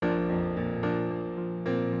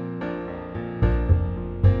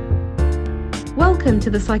Welcome to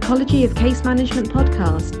the Psychology of Case Management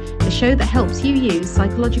podcast, the show that helps you use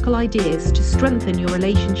psychological ideas to strengthen your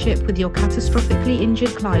relationship with your catastrophically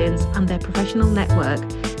injured clients and their professional network,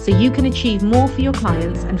 so you can achieve more for your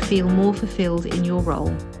clients and feel more fulfilled in your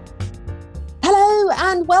role. Hello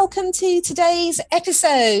and welcome to today's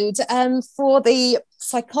episode for the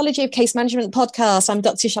Psychology of Case Management podcast. I'm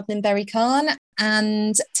Dr. Shabnam Berry-Khan,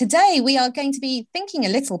 and today we are going to be thinking a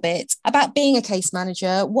little bit about being a case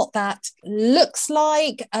manager, what that looks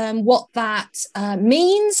like, what that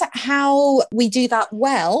means, how we do that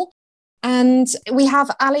well. And we have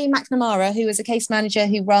Ali McNamara, who is a case manager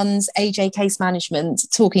who runs AJ Case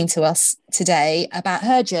Management, talking to us today about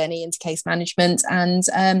her journey into case management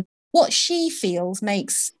and what she feels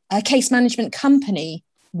makes a case management company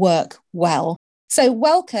work well. So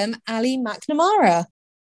welcome, Ali McNamara.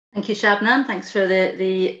 Thank you, Shabnam. Thanks for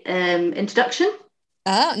the introduction.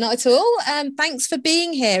 Not at all. Thanks for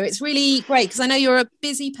being here. It's really great because I know you're a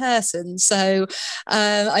busy person. So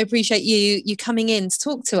I appreciate you coming in to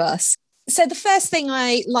talk to us. So the first thing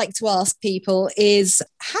I like to ask people is,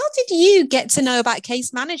 how did you get to know about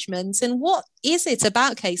case management, and what is it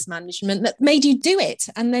about case management that made you do it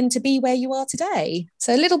and then to be where you are today?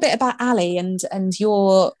 So a little bit about Ali and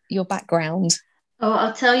your background. Oh,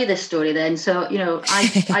 I'll tell you this story then. So,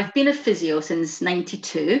 I've been a physio since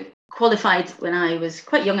 92. Qualified when I was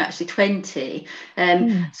quite young, actually 20.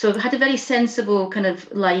 So I had a very sensible kind of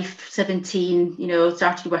life, 17,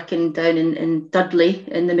 started working down in Dudley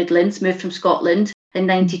in the Midlands, moved from Scotland in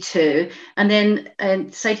 92, and then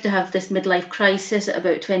decided to have this midlife crisis at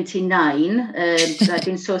about 29, because I'd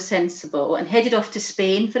been so sensible, and headed off to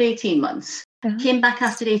Spain for 18 months. Came back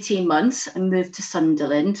after 18 months and moved to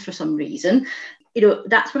Sunderland for some reason.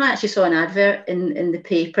 That's when I actually saw an advert in the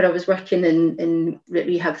paper. I was working in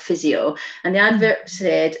rehab physio, and the advert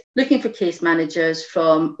said, looking for case managers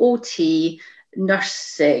from OT,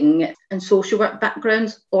 nursing and social work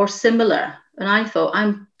backgrounds or similar. And I thought,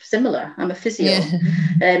 I'm similar, I'm a physio.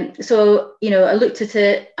 Yeah. So I looked at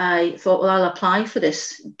it, I thought, well, I'll apply for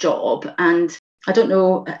this job. And I don't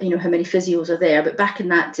know, how many physios are there, but back in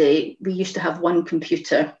that day, we used to have one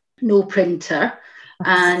computer, no printer.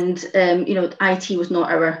 And, IT was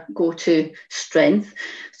not our go-to strength.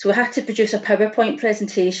 So I had to produce a PowerPoint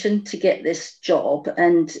presentation to get this job.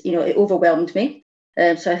 And, it overwhelmed me.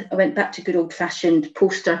 So I went back to good old-fashioned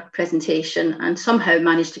poster presentation and somehow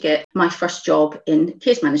managed to get my first job in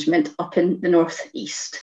case management up in the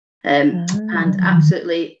Northeast. And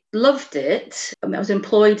absolutely loved it. I was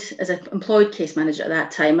employed as an employed case manager at that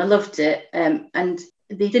time. I loved it. And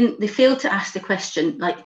they failed to ask the question,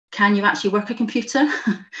 like, can you actually work a computer?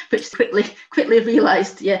 Which quickly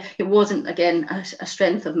realised, it wasn't, again, a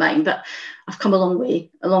strength of mine, but I've come a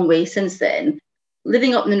long way since then.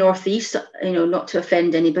 Living up in the Northeast, not to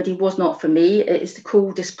offend anybody, was not for me. It is the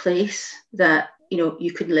coldest place that,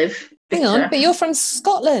 you could live. Hang on, but you're from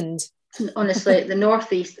Scotland. Honestly, the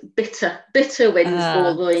Northeast, bitter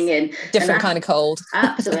winds blowing in. Different kind of cold.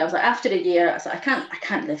 Absolutely. I was like, after a year, I was like, I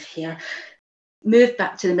can't live here. Moved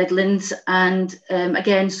back to the Midlands and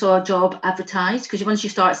again saw a job advertised, because once you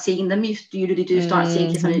start seeing them, you really do start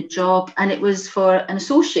seeing case management job, and it was for an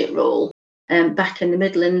associate role back in the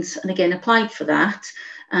Midlands, and again applied for that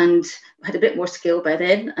and had a bit more skill by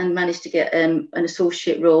then and managed to get an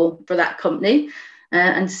associate role for that company,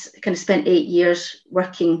 and kind of spent 8 years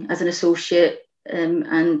working as an associate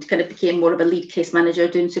and kind of became more of a lead case manager,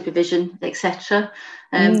 doing supervision, etc.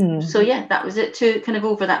 So that was it too. Kind of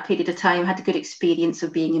over that period of time, had a good experience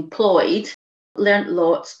of being employed, learnt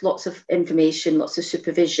lots of information, lots of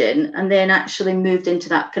supervision, and then actually moved into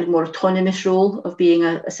that kind of more autonomous role of being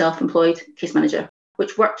a self-employed case manager,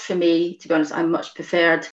 which worked for me. To be honest, I much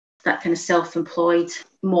preferred that kind of self-employed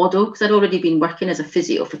model, because I'd already been working as a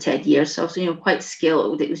physio for 10 years. So I was, quite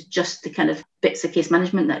skilled. It was just the kind of bits of case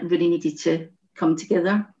management that really needed to come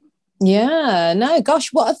together. Yeah, no, gosh,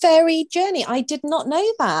 what a varied journey. I did not know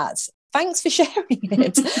that. Thanks for sharing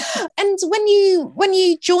it. And when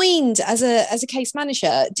you joined as a case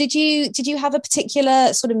manager, did you have a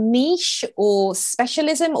particular sort of niche or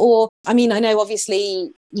specialism? Or, I mean, I know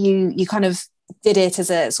obviously you kind of did it as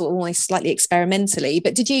a sort of almost slightly experimentally,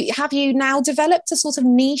 but have you now developed a sort of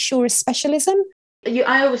niche or a specialism?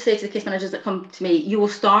 I always say to the case managers that come to me, you will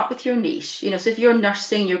start with your niche. So if you're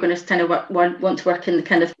nursing, you're going to kind of want to work in the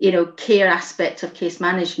kind of, care aspect of case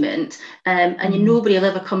management. And nobody will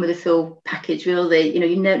ever come with a full package, will they?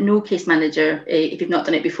 No case manager, if you've not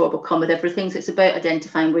done it before, will come with everything. So it's about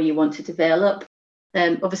identifying where you want to develop.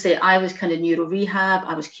 Obviously, I was kind of neuro rehab.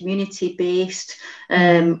 I was community based,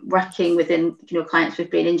 working within, clients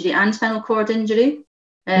with brain injury and spinal cord injury.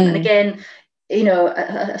 And again,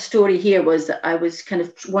 a story here was that I was kind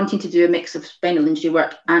of wanting to do a mix of spinal injury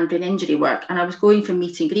work and brain injury work. And I was going for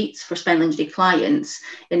meet and greets for spinal injury clients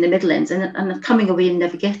in the Midlands and coming away and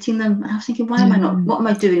never getting them. And I was thinking, what am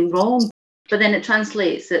I doing wrong? But then it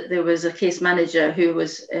translates that there was a case manager who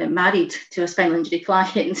was married to a spinal injury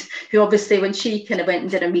client who obviously, when she kind of went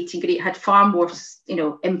and did a meet and greet, had far more,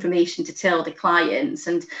 information to tell the clients.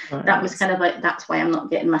 And that was kind of like, that's why I'm not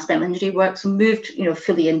getting my spinal injury work. So moved,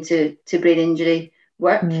 fully into brain injury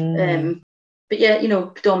work. But yeah,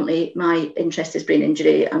 predominantly my interest is brain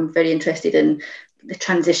injury. I'm very interested in the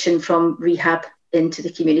transition from rehab into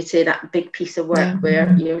the community, that big piece of work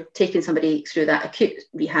where you're taking somebody through that acute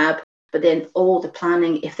rehab, but then all the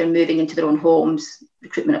planning, if they're moving into their own homes,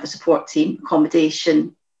 recruitment of a support team,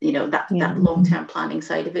 accommodation, that long-term planning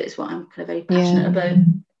side of it is what I'm kind of very passionate about.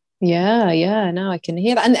 No, I can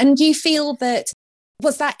hear that. And do you feel that,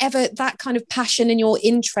 was that ever that kind of passion and your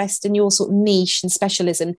interest and your sort of niche and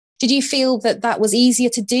specialism, did you feel that was easier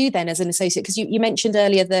to do then as an associate? Because you mentioned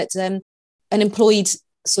earlier that an employed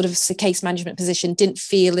sort of case management position didn't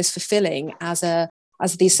feel as fulfilling as the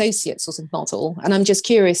associate sort of model. And I'm just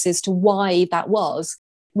curious as to why that was.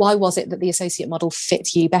 Why was it that the associate model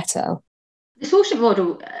fit you better? The associate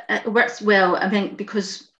model works well, I think,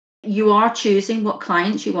 because you are choosing what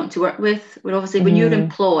clients you want to work with. Where obviously when you're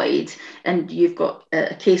employed and you've got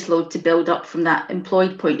a caseload to build up from that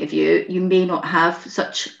employed point of view, you may not have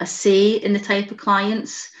such a say in the type of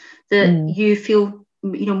clients that you feel,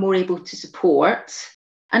 more able to support.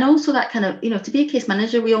 And also that kind of, to be a case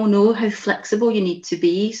manager, we all know how flexible you need to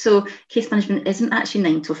be. So case management isn't actually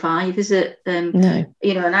 9 to 5, is it? No.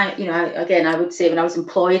 And I would say when I was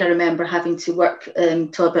employed, I remember having to work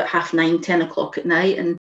till about 9:30, 10 o'clock at night.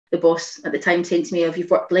 And the boss at the time saying to me, if you've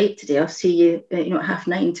worked late today, I'll see you, at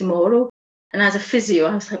 9:30 tomorrow. And as a physio,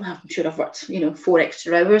 I was like, well, I'm sure I've worked, 4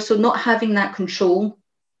 extra hours. So not having that control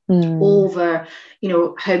over,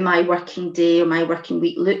 how my working day or my working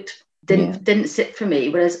week looked didn't sit for me.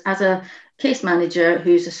 Whereas as a case manager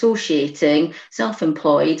who's associating,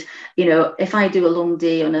 self-employed, if I do a long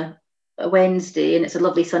day on a Wednesday and it's a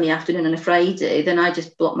lovely sunny afternoon on a Friday, then I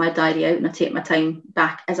just block my diary out and I take my time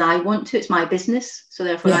back as I want to. It's my business. So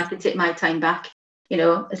therefore I can take my time back,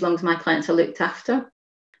 as long as my clients are looked after.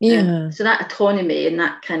 So that autonomy and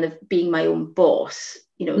that kind of being my own boss,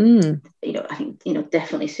 I think,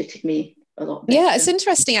 definitely suited me a lot better. Yeah, it's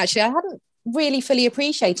interesting actually. I hadn't really fully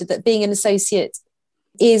appreciated that being an associate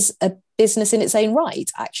is a business in its own right,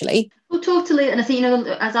 actually. Well, totally. And I think,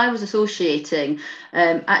 as I was associating,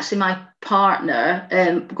 actually my partner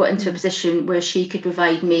got into a position where she could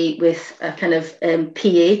provide me with a kind of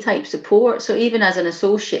PA type support. So even as an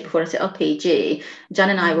associate, before I set up AJ, Jan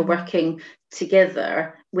and I were working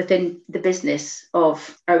together within the business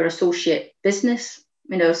of our associate business.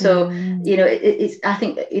 It's, I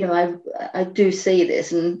think, I do say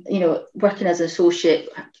this, and, working as an associate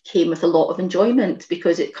came with a lot of enjoyment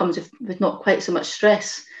because it comes with not quite so much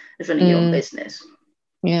stress as running your own business.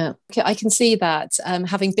 Yeah, I can see that.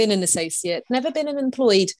 Having been an associate, never been an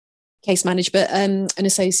employed case manager, but an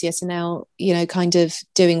associate, and now, kind of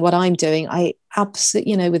doing what I'm doing. I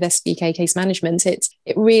absolutely, with SBK case management, it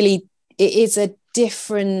is a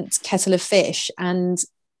different kettle of fish, and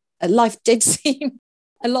life did seem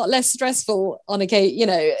a lot less stressful on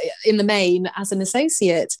in the main as an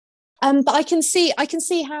associate. But I can see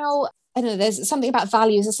how, I don't know, there's something about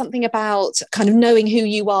values, there's something about kind of knowing who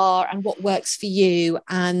you are and what works for you.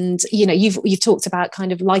 And, you've talked about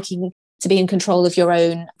kind of liking to be in control of your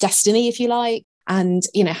own destiny, if you like, and,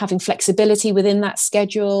 having flexibility within that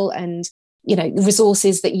schedule and,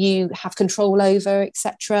 resources that you have control over,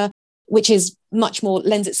 etc., which is much more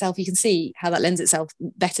lends itself, you can see how that lends itself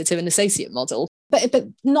better to an associate model. But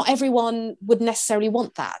not everyone would necessarily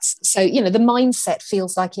want that. So, the mindset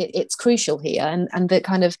feels like it's crucial here, and the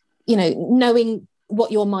kind of, knowing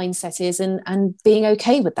what your mindset is and being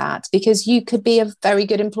okay with that, because you could be a very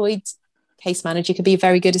good employed case manager, you could be a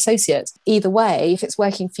very good associate. Either way, if it's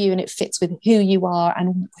working for you and it fits with who you are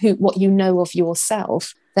and what you know of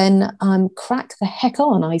yourself, then crack the heck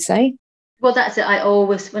on, I say. Well, that's it. I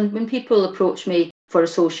always, when people approach me for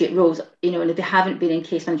associate roles, and if they haven't been in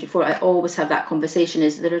case management before, I always have that conversation,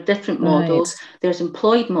 is there are different models. Right. There's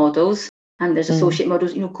employed models and there's associate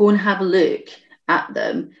models. Go and have a look at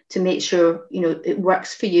them to make sure, it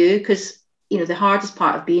works for you. Because, the hardest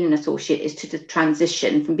part of being an associate is to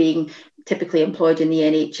transition from being typically employed in the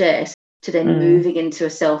NHS to then moving into a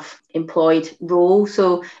self-employed role.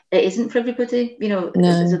 So it isn't for everybody.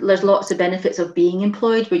 There's lots of benefits of being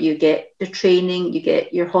employed, where you get the training, you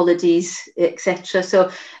get your holidays, etc.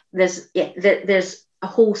 So there's a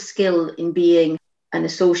whole skill in being an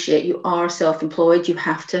associate, you are self-employed. You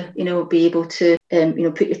have to, be able to,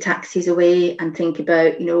 put your taxes away and think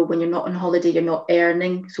about, when you're not on holiday, you're not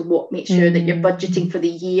earning. So what makes sure that you're budgeting for the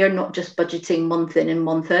year, not just budgeting month in and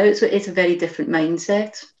month out. So it's a very different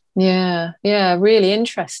mindset. Yeah, really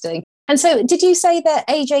interesting. And so did you say that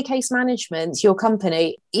AJ Case Management, your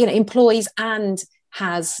company, employs and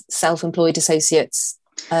has self-employed associates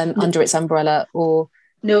under its umbrella, or?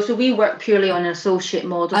 No, so we work purely on an associate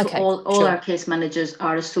model. Okay, so all our case managers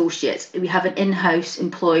are associates. We have an in-house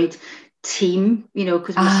employed team,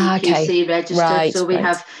 because we're CQC registered. Right, so we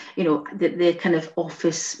have, the kind of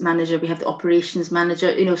office manager, we have the operations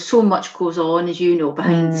manager, so much goes on, as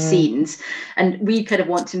behind the scenes. And we kind of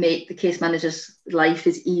want to make the case manager's life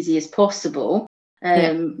as easy as possible,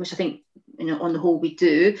 which I think, on the whole we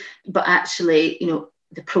do. But actually,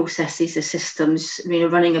 the processes, the systems,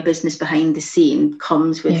 running a business behind the scene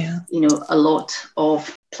comes with, a lot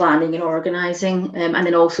of planning and organising. And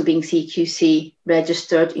then also being CQC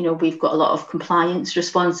registered, we've got a lot of compliance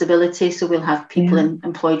responsibility. So we'll have people in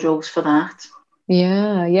employed roles for that.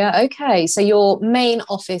 Yeah. Okay. So your main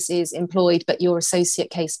office is employed, but your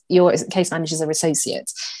case managers are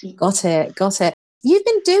associates. Got it. You've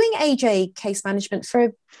been doing AJ case management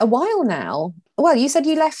for a while now. Well, you said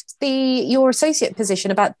you left your associate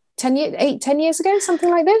position about 10 years ago,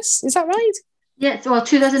 something like this. Is that right? Yeah, well,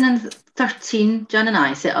 2013, Jan and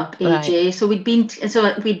I set up AJ. Right. So I'd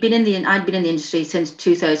been in the industry since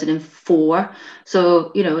 2004.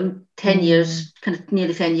 So 10 years, kind of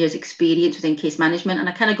nearly 10 years experience within case management, and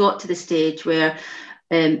I kind of got to the stage where,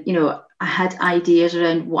 I had ideas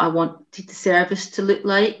around what I wanted the service to look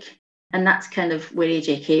like. And that's kind of where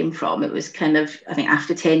AJ came from. It was kind of, I think,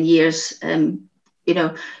 after 10 years,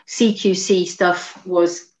 CQC stuff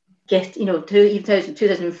was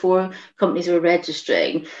 2004 companies were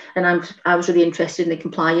registering, and I was really interested in the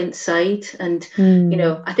compliance side. And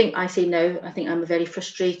I think I'm a very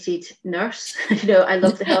frustrated nurse. I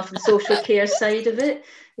love the health and social care side of it.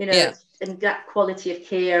 And that quality of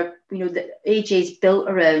care. The AJ's built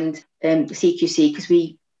around CQC because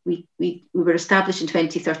we were established in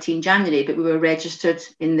 2013 January, but we were registered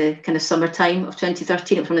in the kind of summertime of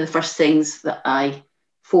 2013. It was one of the first things that I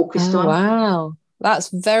focused on. Wow, that's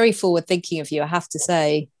very forward thinking of you, I have to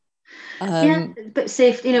say. But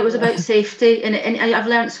safety, it was about safety, and I've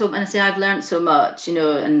learned so, and I say I've learned so much, and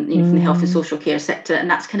from the health and social care sector, and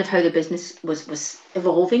that's kind of how the business was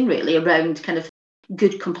evolving, really, around kind of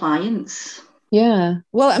good compliance. Yeah.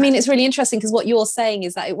 Well, I mean, it's really interesting because what you're saying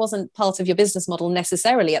is that it wasn't part of your business model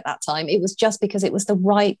necessarily at that time. It was just because it was the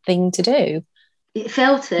right thing to do. It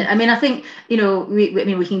felt it. I mean, I think, we don't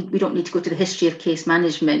need to go to the history of case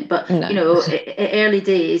management, but, early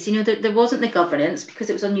days, there wasn't the governance because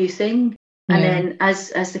it was a new thing. And then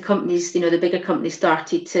as the companies, the bigger companies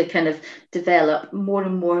started to kind of develop, more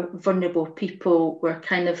and more vulnerable people were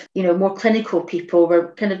kind of, more clinical people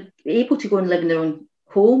were kind of able to go and live in their own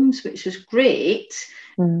homes, which was great.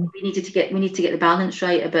 We need to get the balance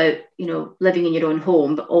right about living in your own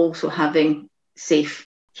home, but also having safe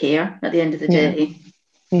care at the end of the day.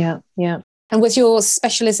 Yeah. And was your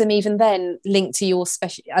specialism even then linked to your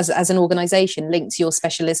as an organisation, linked to your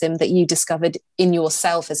specialism that you discovered in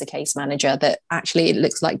yourself as a case manager, that actually it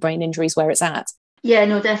looks like brain injury is where it's at? Yeah,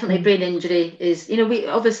 no, definitely. Brain injury is,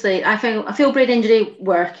 I feel brain injury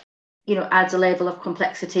work adds a level of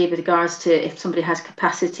complexity with regards to if somebody has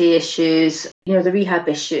capacity issues, the rehab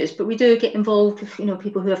issues. But we do get involved with,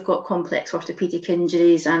 people who have got complex orthopaedic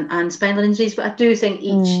injuries and spinal injuries. But I do think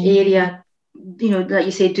each area, like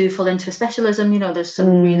you say, do fall into a specialism. There's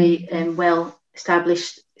some really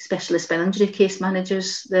well-established specialist spinal injury case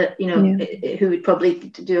managers that, who would probably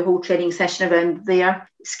do a whole training session around their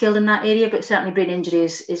skill in that area. But certainly brain injury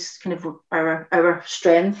is kind of our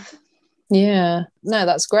strength. Yeah, no,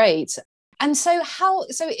 that's great. And so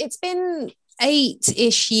it's been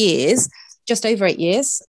 8-ish years, just over 8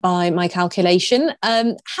 years by my calculation.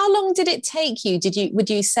 How long did it take you, would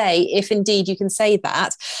you say, if indeed you can say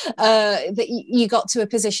that you got to a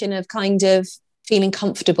position of kind of feeling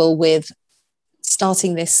comfortable with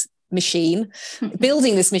starting this machine,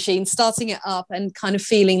 building this machine, starting it up, and kind of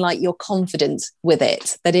feeling like you're confident with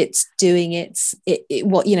it, that it's doing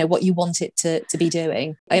what you want it to be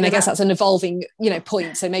doing? And I guess that's an evolving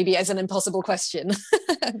point, so maybe it's an impossible question.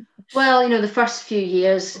 Well, the first few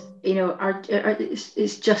years,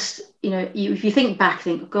 it's just, if you think back,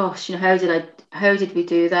 gosh, how did we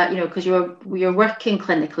do that? Because you're working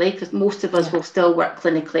clinically, because most of us will still work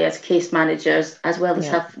clinically as case managers as well as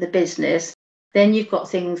have the business. Then you've got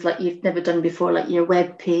things like you've never done before, like your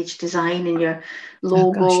web page design and your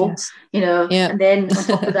logo, Oh, gosh, yes. and then on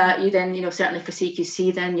top of that, you then, certainly for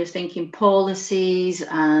CQC, then you're thinking policies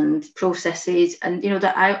and processes. And,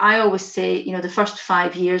 that I always say, the first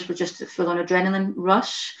 5 years were just a full-on adrenaline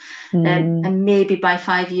rush. And maybe by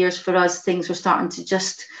 5 years for us, things were starting to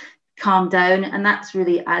just calm down. And that's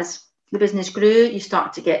really, as the business grew, you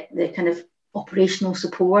start to get the kind of operational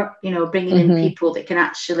support, bringing in people that can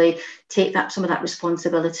actually take some of that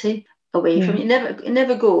responsibility away from you. It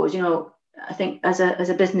never goes, I think as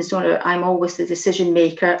a business owner, I'm always the decision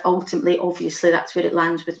maker. Ultimately, obviously, that's where it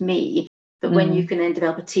lands with me. But when you can then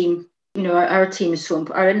develop a team, our team is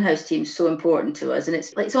our in-house team is so important to us. And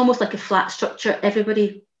it's almost like a flat structure.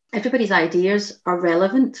 Everybody's ideas are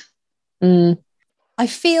relevant. I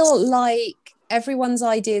feel like everyone's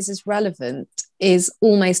ideas is relevant is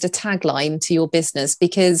almost a tagline to your business,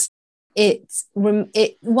 because it's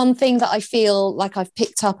one thing that I feel like I've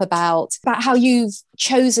picked up about how you've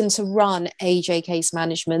chosen to run AJ Case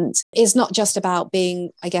Management is not just about being,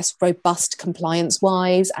 I guess, robust compliance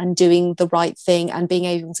wise and doing the right thing and being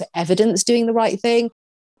able to evidence doing the right thing.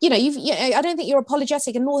 I don't think you're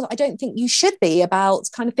apologetic, and nor I don't think you should be, about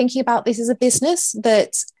kind of thinking about this as a business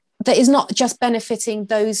that is not just benefiting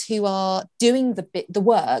those who are doing the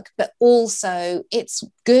work, but also it's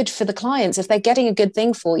good for the clients. If they're getting a good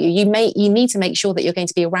thing for you, you need to make sure that you're going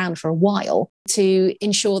to be around for a while to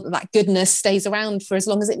ensure that goodness stays around for as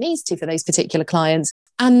long as it needs to for those particular clients.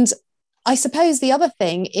 And I suppose the other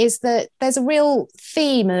thing is that there's a real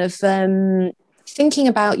theme of thinking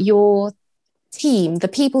about your team, the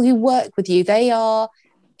people who work with you.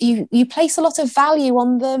 You place a lot of value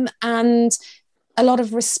on them and a lot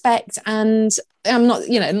of respect. And I'm not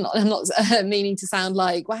meaning to sound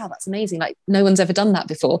like, wow, that's amazing, like no one's ever done that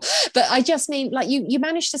before, but I just mean like you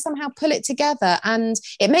managed to somehow pull it together. And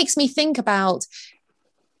it makes me think about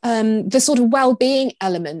the sort of well-being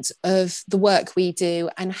element of the work we do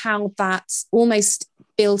and how that's almost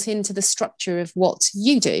built into the structure of what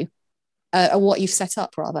you do, or what you've set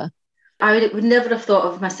up rather. I would never have thought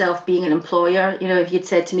of myself being an employer. If you'd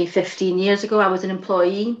said to me 15 years ago I was an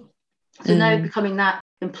employee. So now becoming that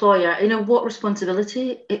employer, what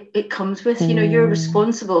responsibility it comes with. You're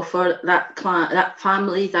responsible for that client, that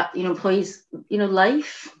family, that employee's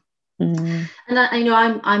life. And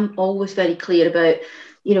I'm always very clear about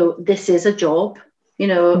this is a job,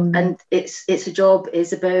 and it's a job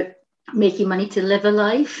is about making money to live a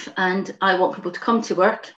life, and I want people to come to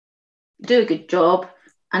work, do a good job,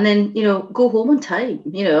 and then go home on time.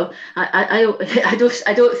 I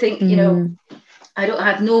don't think I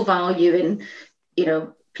have no value in,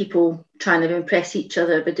 people trying to impress each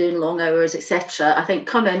other by doing long hours, etc. I think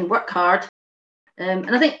come in, work hard.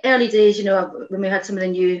 And I think early days, when we had some of the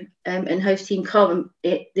new in-house team come,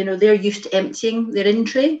 they're used to emptying their in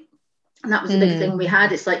tray. And that was the big thing we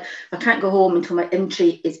had. It's like, I can't go home until my in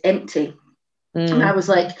tray is empty. And I was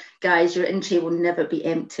like, guys, your in tray will never be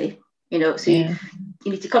empty. So you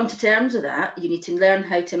need to come to terms with that. You need to learn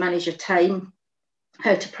how to manage your time,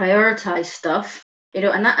 how to prioritize stuff,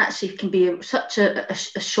 and that actually can be such a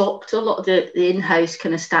shock to a lot of the in-house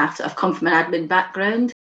kind of staff that have come from an admin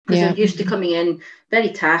background, because they're used to coming in, very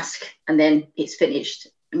task, and then it's finished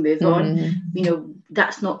and move on.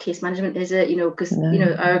 That's not case management, is it? Because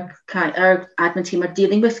our admin team are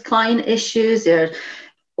dealing with client issues. They're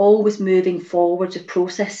always moving forward with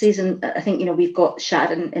processes, and I think we've got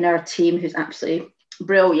Sharon in our team who's absolutely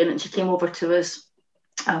brilliant, and she came over to us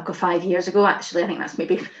 5 years ago, actually. I think that's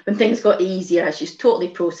maybe when things got easier. She's totally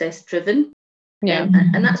process driven.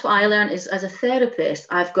 And that's what I learned is, as a therapist,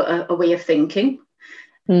 I've got a way of thinking,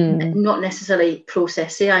 not necessarily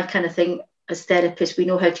processy. I kind of think as therapists we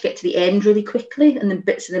know how to get to the end really quickly, and then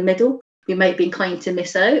bits in the middle we might be inclined to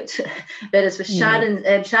miss out. Whereas with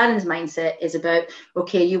Sharon's mindset is about,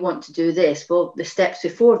 okay, you want to do this, well, the steps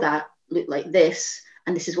before that look like this,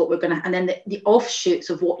 and this is what we're going to, and then the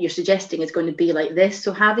offshoots of what you're suggesting is going to be like this.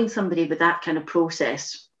 So having somebody with that kind of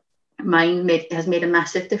process mind has made a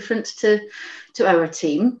massive difference to our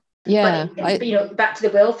team. But back to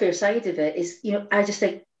the welfare side of it is, I just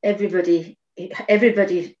think everybody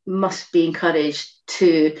must be encouraged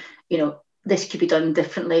to, this could be done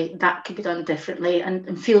differently, that could be done differently,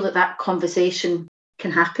 and feel that conversation can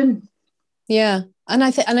happen. Yeah. And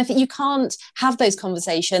I think you can't have those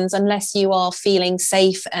conversations unless you are feeling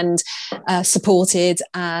safe and supported,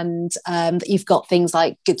 and that you've got things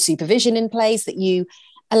like good supervision in place, that you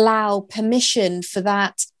allow permission for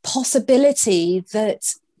that possibility that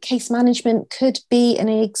case management could be an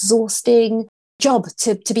exhausting job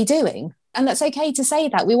to be doing. And that's okay to say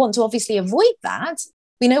that. We want to obviously avoid that,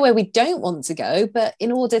 we know where we don't want to go, but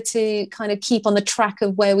in order to kind of keep on the track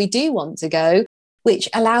of where we do want to go, which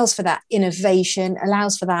allows for that innovation,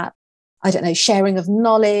 allows for that, I don't know, sharing of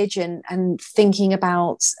knowledge and thinking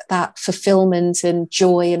about that fulfillment and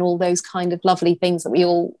joy and all those kind of lovely things that we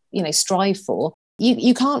all, strive for.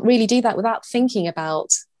 You can't really do that without thinking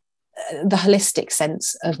about the holistic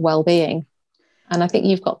sense of well-being. And I think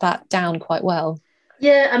you've got that down quite well.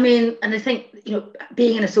 Yeah, I mean, and I think,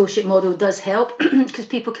 being an associate model does help because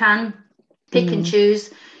people can pick and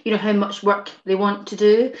choose, how much work they want to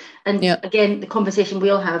do. And again, the conversation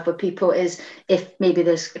we'll have with people is if maybe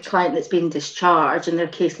there's a client that's been discharged and their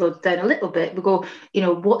caseload's down a little bit, we go,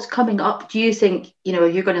 what's coming up? Do you think,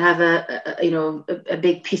 you're going to have a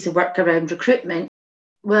big piece of work around recruitment?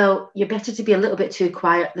 Well, you're better to be a little bit too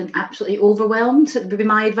quiet than absolutely overwhelmed. That would be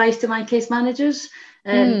my advice to my case managers.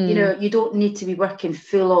 You don't need to be working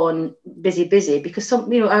full on busy because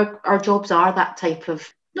some, our jobs are that type of,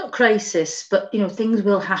 not crisis, but, things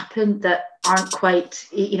will happen that aren't quite,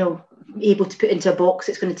 able to put into a box.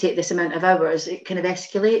 It's going to take this amount of hours. It kind of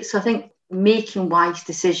escalates. So I think making wise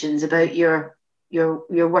decisions about your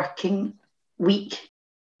working week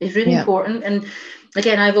is really important. And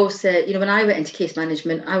again, I've always said, when I went into case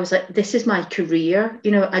management, I was like, this is my career.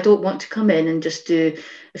 I don't want to come in and just do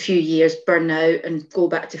a few years, burn out and go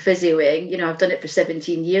back to physioing. I've done it for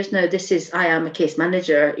 17 years now. I am a case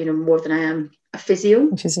manager, more than I am a physio.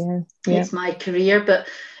 It's my career, but,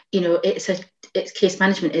 it's case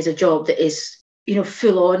management is a job that is,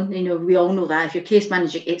 full on. We all know that if you're case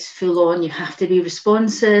manager, it's full on. You have to be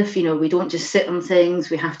responsive. We don't just sit on things.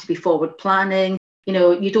 We have to be forward planning.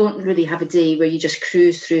 You don't really have a day where you just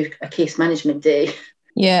cruise through a case management day.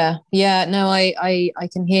 No, I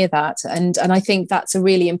can hear that. And I think that's a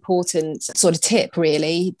really important sort of tip,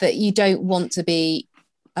 really, that you don't want to be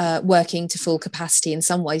working to full capacity. In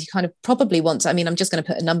some ways, you kind of probably want to, I'm just going to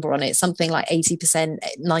put a number on it, something like 80%,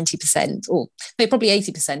 90%, or no, probably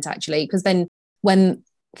 80% actually, because then when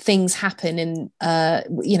things happen in,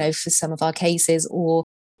 for some of our cases, or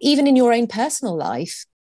even in your own personal life,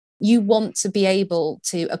 you want to be able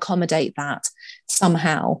to accommodate that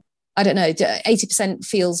somehow. I don't know, 80%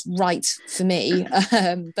 feels right for me,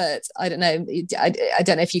 but I don't know. I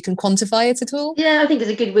don't know if you can quantify it at all. Yeah, I think it's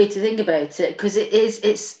a good way to think about it, because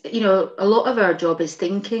it's a lot of our job is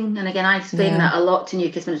thinking. And again, I explain that a lot to new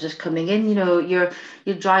case managers coming in.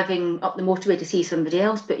 You're driving up the motorway to see somebody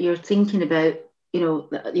else, but you're thinking about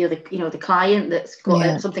the client that's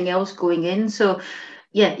got something else going in. So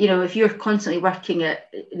if you're constantly working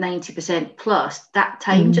at 90% plus, that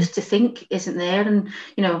time just to think isn't there. And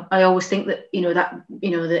I always think that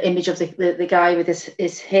the image of the guy with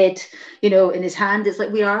his head in his hand, it's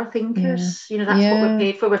like, we are thinkers. That's what we're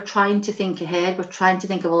paid for. We're trying to think ahead. We're trying to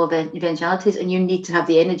think of all the eventualities, and you need to have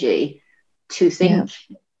the energy to think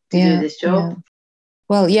to do this job.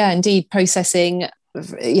 Well, indeed, processing,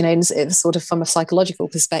 sort of from a psychological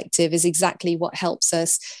perspective, is exactly what helps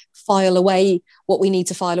us file away what we need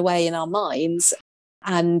to file away in our minds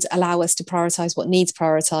and allow us to prioritize what needs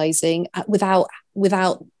prioritizing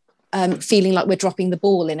without feeling like we're dropping the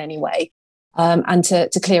ball in any way, and to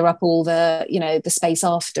clear up all the the space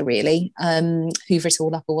after, really, hoover it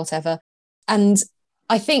all up or whatever. And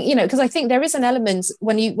I think because I think there is an element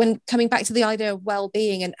when coming back to the idea of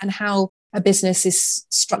well-being and how a business is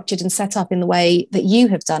structured and set up in the way that you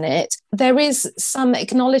have done it, there is some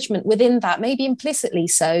acknowledgement within that, maybe implicitly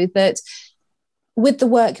so, that with the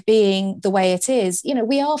work being the way it is,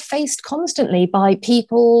 we are faced constantly by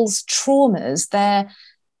people's traumas, their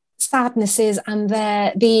sadnesses, and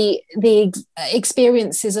the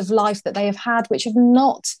experiences of life that they have had, which have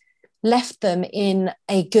not left them in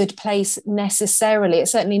a good place necessarily.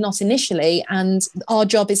 It's certainly not initially, and our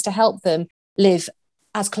job is to help them live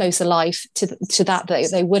as close a life to that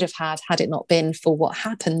they would have had it not been for what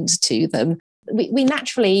happened to them. We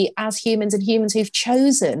naturally, as humans and humans who've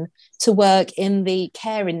chosen to work in the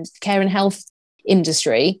care and health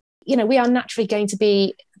industry, we are naturally going to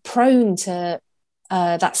be prone to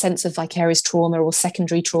that sense of vicarious trauma or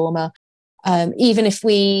secondary trauma, even if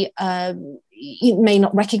we may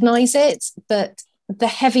not recognize it. But the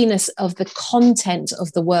heaviness of the content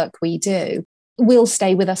of the work we do will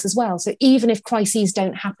stay with us as well. So even if crises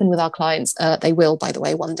don't happen with our clients, they will, by the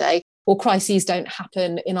way, one day, or crises don't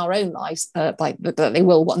happen in our own lives, but they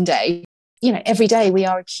will one day. Every day we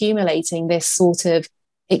are accumulating this sort of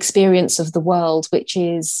experience of the world, which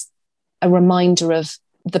is a reminder of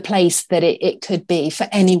the place that it could be for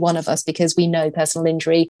any one of us, because we know personal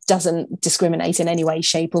injury doesn't discriminate in any way,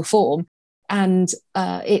 shape or form. And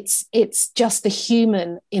it's just the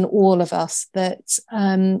human in all of us that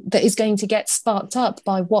is going to get sparked up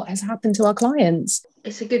by what has happened to our clients.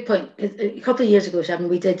 It's a good point. A couple of years ago, Shannon,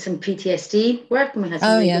 we did some PTSD work, and we had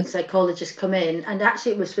some really good psychologists come in, and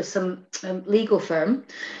actually it was with some legal firm,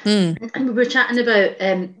 and we were chatting about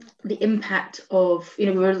the impact of, we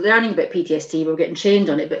were learning about PTSD, we were getting trained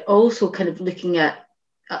on it, but also kind of looking at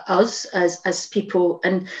us as people.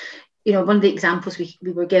 And one of the examples we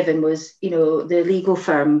were given was, the legal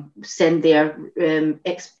firm send their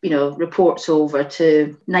reports over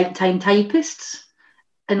to nighttime typists,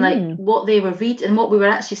 and what they were reading, and what we were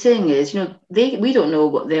actually saying is, we don't know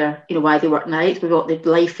what their, why they work nights, what their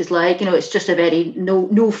life is like. It's just a very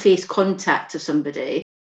no face contact of somebody,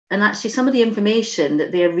 and actually some of the information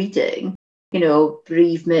that they're reading,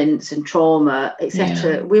 bereavements and trauma,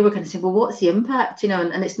 etc. We were kind of saying, well, what's the impact?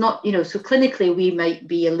 And it's not, so clinically we might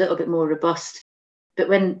be a little bit more robust, but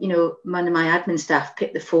when, one of my admin staff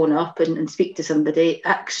pick the phone up and speak to somebody,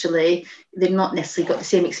 actually they've not necessarily got the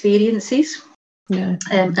same experiences. Yeah,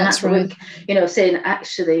 and that's right. Saying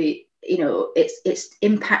actually, it's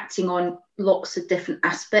impacting on lots of different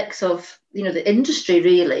aspects of, the industry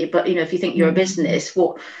really. But, if you think you're a business,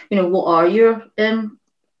 what are your,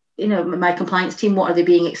 my compliance team, what are they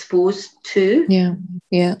being exposed to? Yeah,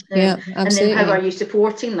 absolutely. And then how are you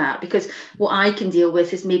supporting that? Because what I can deal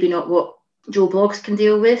with is maybe not what Joe Blogs can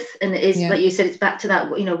deal with. And it is, like you said, it's back to that,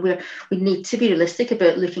 where we need to be realistic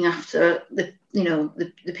about looking after the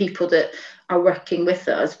people that are working with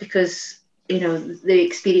us, because, the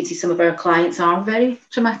experiences some of our clients are very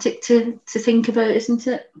traumatic to think about, isn't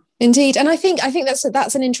it? Indeed. And I think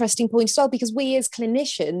that's an interesting point as well, because we as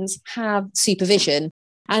clinicians have supervision.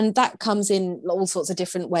 And that comes in all sorts of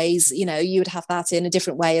different ways. You would have that in a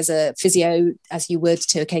different way as a physio, as you would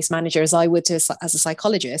to a case manager, as I would as a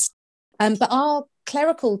psychologist. But our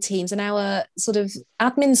clerical teams and our sort of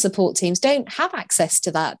admin support teams don't have access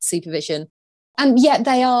to that supervision. And yet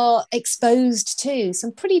they are exposed to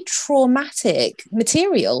some pretty traumatic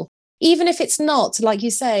material, even if it's not, like you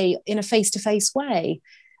say, in a face-to-face way.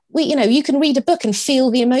 You can read a book and feel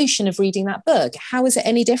the emotion of reading that book. How is it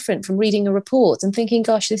any different from reading a report and thinking,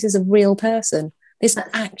 gosh, this is a real person. This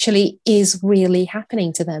actually is really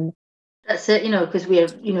happening to them. That's it, because we've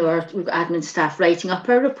got admin staff writing up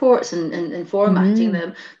our reports and formatting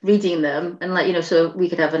them, reading them, and so we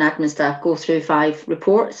could have an admin staff go through 5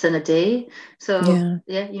 reports in a day. So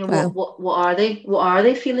wow. what are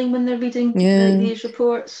they feeling when they're reading these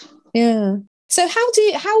reports? Yeah. So how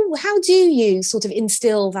do you sort of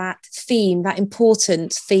instill that theme, that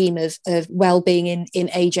important theme of well-being in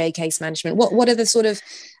AJ case management? What are the sort of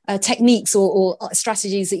techniques or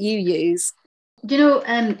strategies that you use?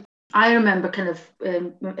 I remember kind of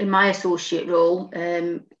in my associate role,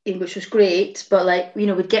 which was great, but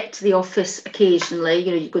we'd get to the office occasionally,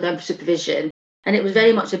 you go down for supervision, and it was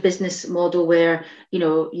very much a business model where,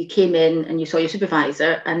 you came in and you saw your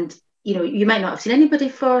supervisor, and you might not have seen anybody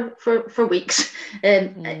for weeks,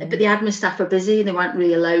 but the admin staff are busy and they weren't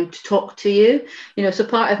really allowed to talk to you. So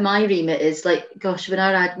part of my remit is gosh, when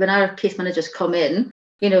our case managers come in,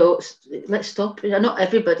 let's stop. Not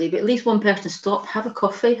everybody, but at least one person stop, have a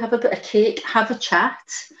coffee, have a bit of cake, have a chat.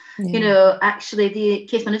 Actually the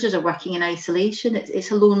case managers are working in isolation. It's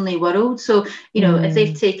a lonely world. So, if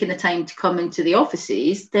they've taken the time to come into the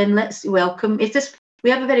offices, then let's welcome. We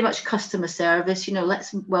have a very much customer service,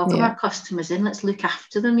 let's welcome our customers in, let's look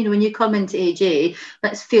after them. When you come into AJ,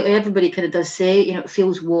 let's feel, everybody kind of does say, it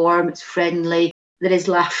feels warm, it's friendly, there is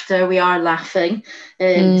laughter, we are laughing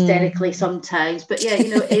hysterically sometimes, but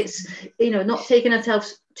it's, not taking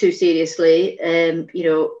ourselves too seriously.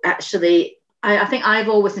 Actually, I think I've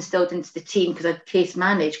always instilled into the team, because I case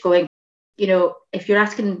manage, going, if you're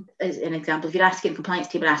asking, as an example, if you're asking compliance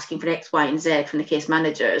team and asking for X, Y, and Z from the case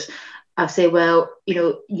managers, I'll say, well,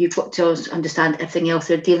 you've got to understand everything else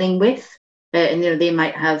they're dealing with. And, they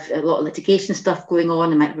might have a lot of litigation stuff going on.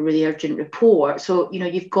 They might have a really urgent report. So,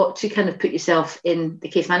 you've got to kind of put yourself in the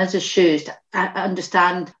case manager's shoes to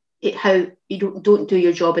understand how you don't do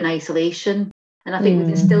your job in isolation. And I think we've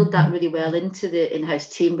instilled that really well into the in-house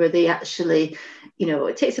team, where they actually,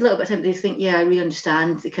 it takes a little bit of time to think, I really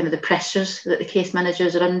understand the kind of the pressures that the case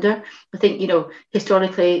managers are under. I think,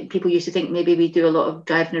 historically, people used to think maybe we do a lot of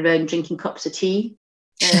driving around drinking cups of tea.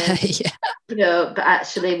 But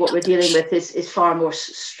actually what we're dealing with is far more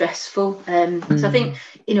stressful. So I think,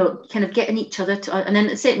 kind of getting each other to, and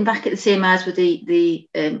then sitting back at the same as with the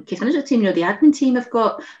case manager team, the admin team have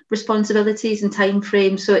got responsibilities and time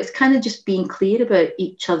frames. So it's kind of just being clear about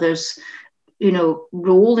each other's,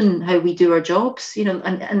 role and how we do our jobs,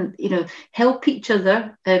 and help each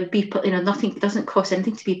other, be, nothing, it doesn't cost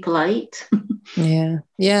anything to be polite.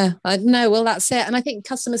 Yeah. I know. Well, that's it. And I think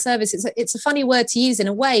customer service, it's a funny word to use in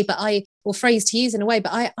a way, or phrase to use in a way,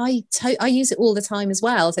 but I use it all the time as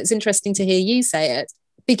well. So it's interesting to hear you say it,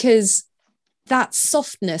 because that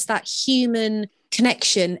softness, that human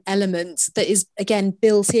connection element that is again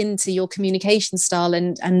built into your communication style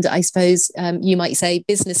and I suppose you might say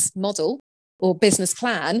business model or business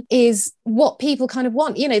plan is what people kind of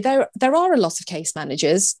want. There are a lot of case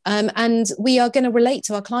managers and we are going to relate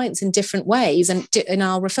to our clients in different ways and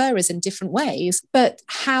our referrers in different ways, but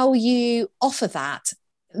how you offer that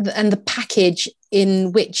and the package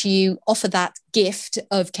in which you offer that gift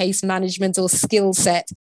of case management or skill set,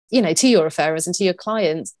 to your referrers and to your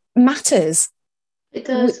clients matters. It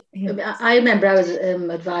does. I remember I was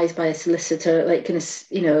advised by a solicitor, like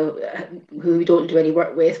who we don't do any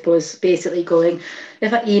work with, was basically going,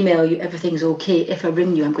 if I email you, everything's okay. If I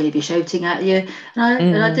ring you, I'm going to be shouting at you.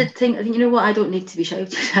 And I did think, you know what, I don't need to be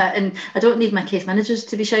shouted at, and I don't need my case managers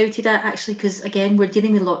to be shouted at, actually, because again, we're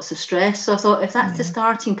dealing with lots of stress. So I thought, if that's the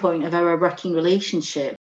starting point of our working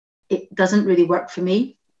relationship, it doesn't really work for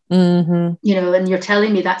me. And you're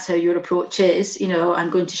telling me that's how your approach is, I'm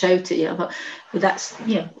going to shout at you. I thought, well, that's,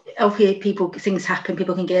 okay, things happen,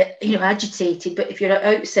 people can get, agitated, but if your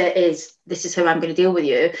outset is, this is how I'm going to deal with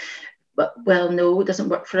you, but no, it doesn't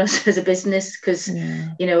work for us as a business, because,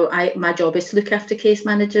 my job is to look after case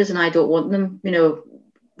managers, and I don't want them,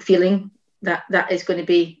 feeling that is going to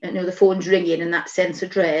be, the phone's ringing and that sense of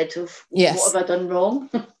dread of, what have I done wrong?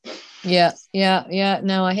 Yeah.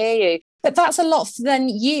 No, I hear you. But that's a lot for then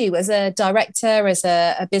you as a director, as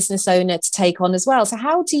a business owner to take on as well. So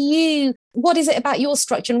what is it about your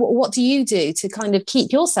structure and what do you do to kind of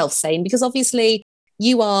keep yourself sane? Because obviously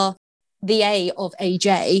you are the A of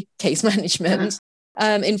AJ, case management.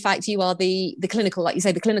 In fact, you are the clinical, like you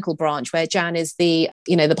say, the clinical branch, where Jan is the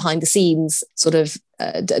behind the scenes sort of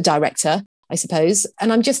director, I suppose.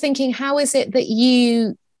 And I'm just thinking, how is it that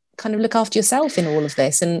you kind of look after yourself in all of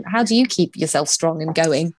this? And how do you keep yourself strong and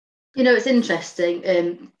going? It's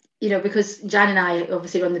interesting, because Jan and I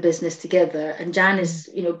obviously run the business together, and Jan is,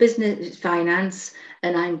 business, finance,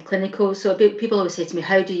 and I'm clinical. So people always say to me,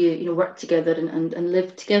 how do you, work together and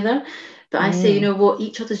live together? But I say,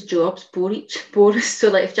 each other's jobs bore us. So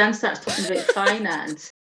like if Jan starts talking about finance,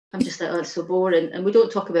 I'm just like, oh, it's so boring. And we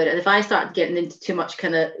don't talk about it. And if I start getting into too much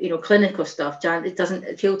kind of, clinical stuff, Jan, it doesn't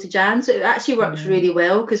appeal to Jan. So it actually works really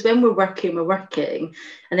well, because when we're working.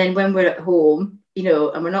 And then when we're at home,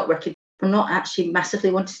 and we're not working, we're not actually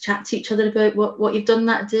massively wanting to chat to each other about what you've done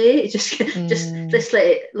that day. It just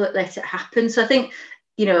let it happen. So I think,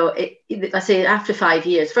 I say after 5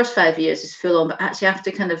 years, first 5 years is full on, but actually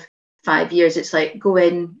after kind of 5 years, it's like go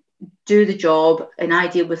in, do the job, and I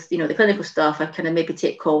deal with, the clinical stuff. I kind of maybe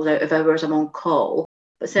take calls out of hours I'm on call.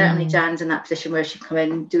 But certainly Jan's in that position where she come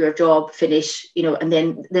in, do her job, finish, and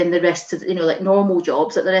then the rest of, like normal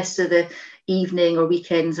jobs, that the rest of the evening or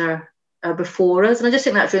weekends are before us. And I just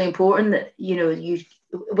think that's really important that, you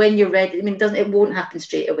when you're ready, it won't happen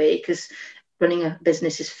straight away, because running a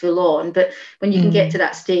business is full on. But when you can get to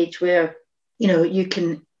that stage where, you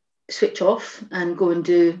can switch off and go and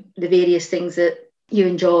do the various things that you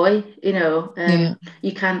enjoy,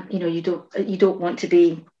 you can't, you don't want to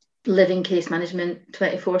be living case management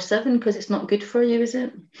 24/7, because it's not good for you, is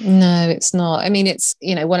it? No, it's not. It's,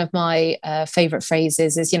 one of my favorite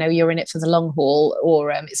phrases is, you're in it for the long haul,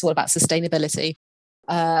 or it's all about sustainability.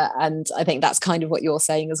 And I think that's kind of what you're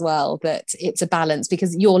saying as well, that it's a balance,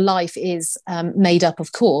 because your life is made up,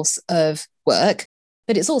 of course, of work,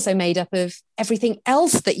 but it's also made up of everything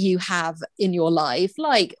else that you have in your life,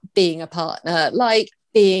 like being a partner, like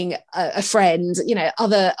being a friend,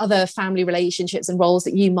 other family relationships and roles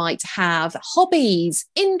that you might have, hobbies,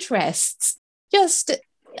 interests. Just,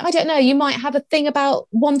 I don't know, you might have a thing about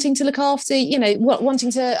wanting to look after,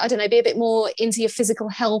 wanting to, I don't know, be a bit more into your physical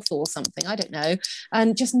health or something, I don't know,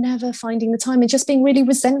 and just never finding the time and just being really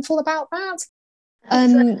resentful about that.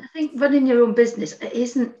 I think running your own business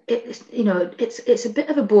it's a bit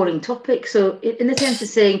of a boring topic. So in the sense of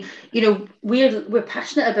saying, we're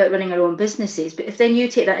passionate about running our own businesses, but if then you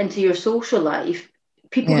take that into your social life,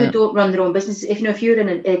 people who don't run their own businesses, if you're in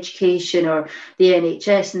an education or the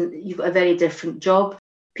NHS and you've got a very different job,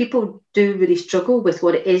 people do really struggle with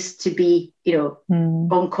what it is to be,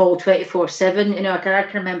 on call 24/7. I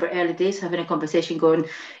can remember early days having a conversation going,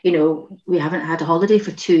 we haven't had a holiday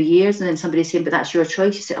for 2 years, and then somebody saying, but that's your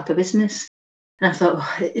choice, you set up a business. And I thought,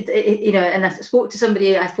 and I spoke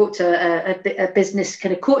to a business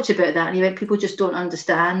kind of coach about that, and he went, people just don't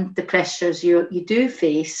understand the pressures you do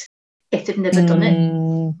face if they've never done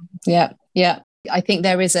it. Yeah. I think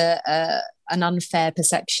there is an unfair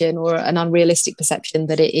perception or an unrealistic perception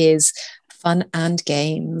that it is fun and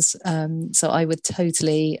games. So I would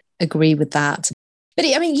totally agree with that. But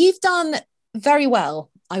I mean, you've done very well,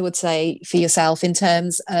 I would say, for yourself in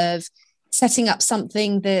terms of setting up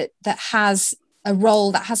something that has a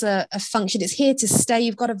role, that has a function. It's here to stay.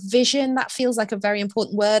 You've got a vision. That feels like a very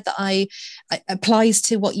important word that I applies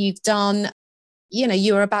to what you've done. You know,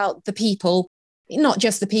 you're about the people, not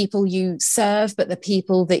just the people you serve, but the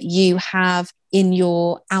people that you have in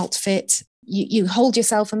your outfit. You hold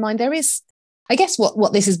yourself in mind. There is, I guess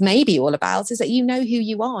what this is maybe all about is that you know who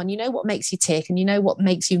you are and you know what makes you tick and you know what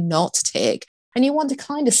makes you not tick. And you want to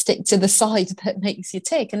kind of stick to the side that makes you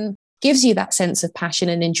tick and gives you that sense of passion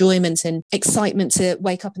and enjoyment and excitement to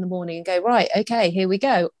wake up in the morning and go, right, okay, here we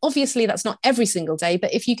go. Obviously, that's not every single day,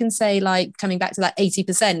 but if you can say, like, coming back to that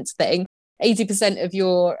 80% thing, 80% of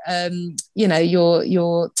your,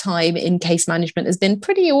 your time in case management has been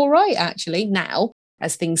pretty all right, actually, now.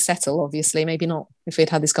 As things settle, obviously, maybe not if we'd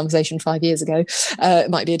had this conversation 5 years ago, it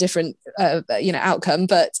might be a different, outcome.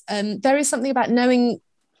 But there is something about knowing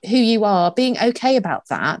who you are, being okay about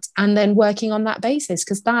that, and then working on that basis,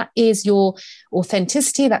 because that is your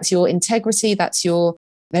authenticity, that's your integrity, those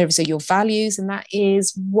are your values, and that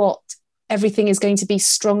is what everything is going to be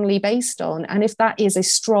strongly based on. And if that is a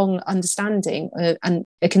strong understanding and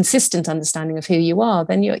a consistent understanding of who you are,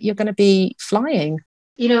 then you're going to be flying.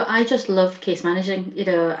 I just love case managing. If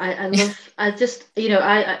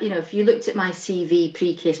you looked at my CV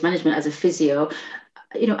pre-case management as a physio,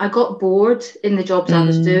 I got bored in the jobs I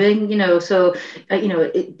was doing, so,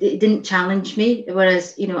 it didn't challenge me.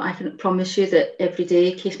 Whereas, I can promise you that every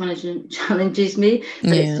day case management challenges me,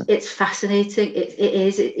 but it's fascinating. It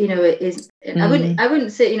is. I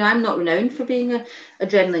wouldn't say, I'm not renowned for being an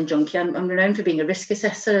adrenaline junkie. I'm renowned for being a risk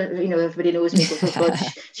assessor. Everybody knows me. Oh God,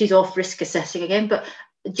 she's off risk assessing again. But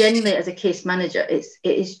generally, as a case manager, it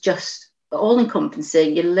is just all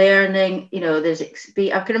encompassing. You're learning,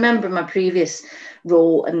 I can remember my previous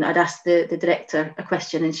role, and I'd ask the director a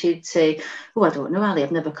question and she'd say, oh, I don't know, Ali,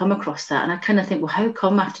 I've never come across that. And I kind of think, well, how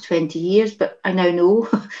come after 20 years? But I now know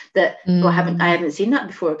that I haven't seen that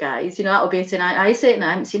before, guys. That'll be it. And I say it, and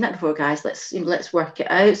I haven't seen that before, guys. Let's work it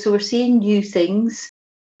out. So we're seeing new things,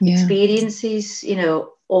 experiences,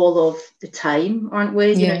 all of the time, aren't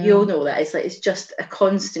we? You'll know that it's just a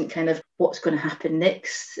constant kind of what's going to happen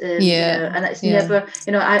next. And it's never,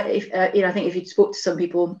 I think if you spoke to some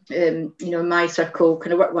people, in my circle,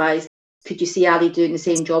 kind of work-wise, could you see Ali doing the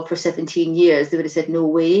same job for 17 years? They would have said no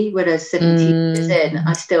way. Whereas 17 years in,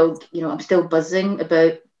 I'm still buzzing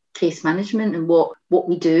about case management and what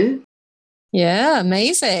we do. Yeah,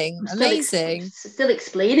 amazing. Still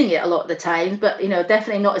explaining it a lot of the times, but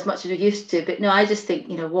definitely not as much as we used to. But no, I just think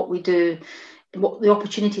what we do, what the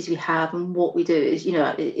opportunities we have, and what we do is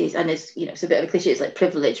it's a bit of a cliche. It's like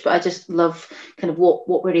privilege, but I just love kind of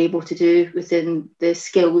what we're able to do within the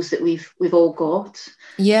skills that we've all got.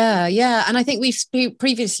 Yeah, and I think we've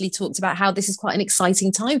previously talked about how this is quite an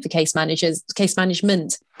exciting time for case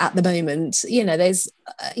management at the moment.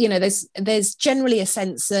 There's generally a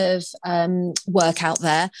sense of work out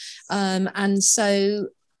there, and so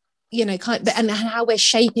and how we're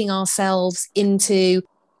shaping ourselves into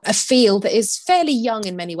a field that is fairly young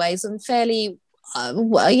in many ways and fairly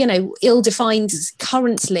ill-defined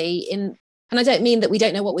currently and I don't mean that we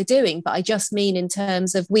don't know what we're doing, but I just mean in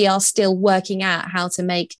terms of we are still working out how to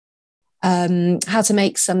make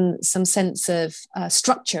some sense of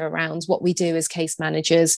structure around what we do as case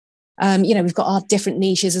managers. We've got our different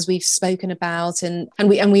niches, as we've spoken about, and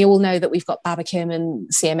we all know that we've got Babacom and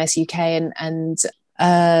CMS UK and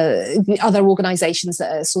other organisations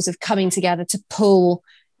that are sort of coming together to pull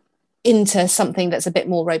into something that's a bit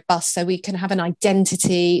more robust, so we can have an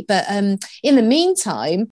identity. But in the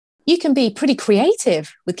meantime, you can be pretty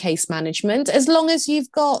creative with case management as long as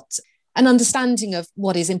you've got an understanding of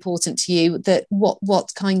what is important to you, that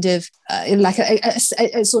what kind of like a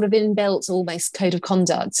sort of inbuilt almost code of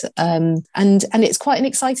conduct, and it's quite an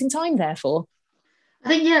exciting time therefore. I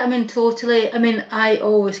think, totally. I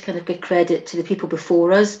always kind of give credit to the people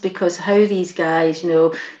before us, because how these guys,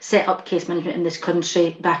 set up case management in this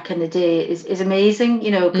country back in the day is amazing,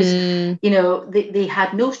 because, they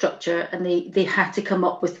had no structure, and they had to come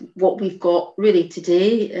up with what we've got really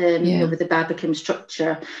today, with the Babacom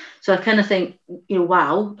structure. So I kind of think,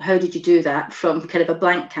 wow, how did you do that from kind of a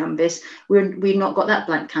blank canvas? We've not got that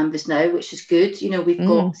blank canvas now, which is good. We've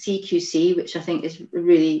got CQC, which I think is a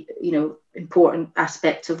really, important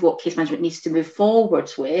aspect of what case management needs to move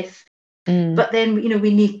forwards with. But then,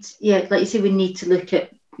 we need, like you say, we need to look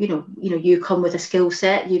at you come with a skill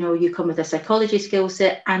set, you come with a psychology skill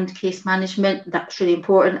set and case management. That's really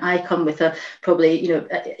important. I come with a probably,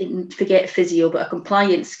 forget physio, but a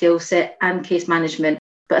compliance skill set and case management.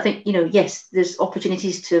 But I think, yes, there's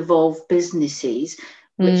opportunities to evolve businesses,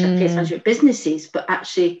 which are case management businesses, but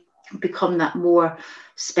actually become that more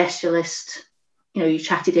specialist. You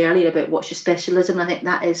chatted earlier about what's your specialism. I think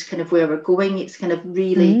that is kind of where we're going. It's kind of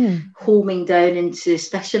really homing down into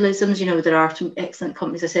specialisms. There are some excellent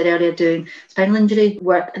companies, I said earlier, doing spinal injury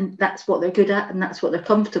work, and that's what they're good at and that's what they're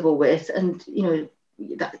comfortable with. And,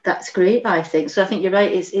 that's great, I think. So I think you're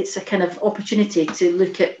right. It's a kind of opportunity to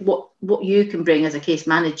look at what you can bring as a case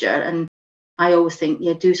manager. And I always think,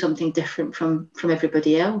 do something different from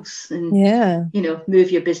everybody else and,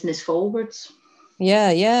 move your business forwards.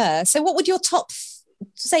 Yeah. So what would your top,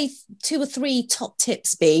 say, 2 or 3 top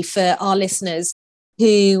tips be for our listeners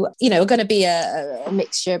who, are going to be a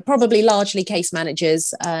mixture, probably largely case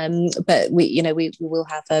managers, but we will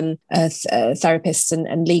have therapists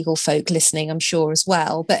and legal folk listening, I'm sure, as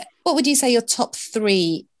well. But what would you say your top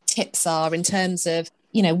 3 tips are in terms of,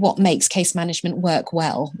 what makes case management work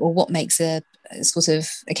well, or what makes a sort of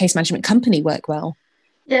a case management company work well?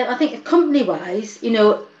 Yeah, I think company-wise,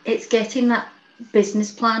 it's getting that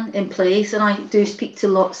business plan in place. And I do speak to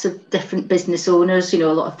lots of different business owners, a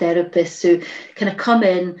lot of therapists who kind of come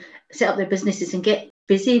in, set up their businesses and get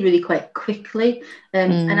busy really quite quickly.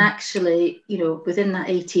 And actually, within that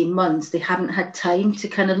 18 months, they haven't had time to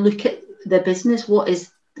kind of look at the business. What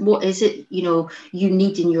is it, you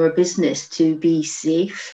need in your business to be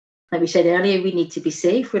safe? Like we said earlier, we need to be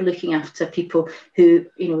safe. We're looking after people who,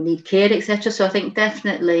 need care, etc. So I think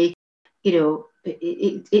definitely,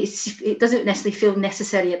 it doesn't necessarily feel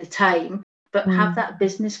necessary at the time, but have that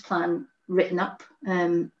business plan written up.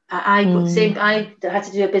 I had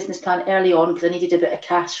to do a business plan early on because I needed a bit of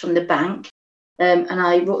cash from the bank, and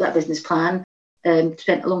I wrote that business plan.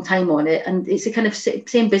 Spent a long time on it, and it's a kind of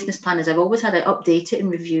same business plan as I've always had. I update it and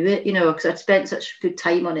review it, because I'd spent such good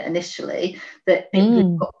time on it initially that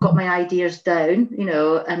it got my ideas down,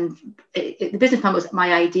 and the business plan was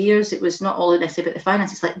my ideas. It was not all necessarily about the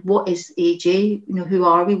finance. It's like, what is AJ? Who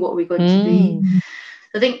are we? What are we going to be?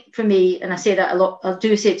 I think for me, and I say that a lot, I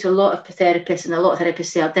do say it to a lot of therapists, and a lot of therapists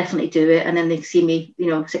say I'll definitely do it, and then they see me,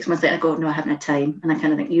 6 months later, and I go, no, I haven't had time, and I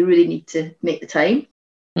kind of think you really need to make the time.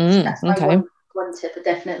 So that's my one tip,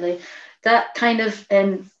 definitely. That kind of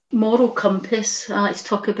moral compass I like to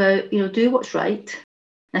talk about, do what's right.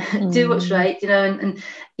 Do what's right, and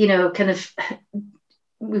kind of,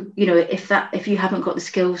 if you haven't got the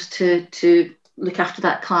skills to look after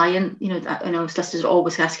that client, solicitors are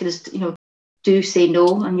always asking us, do say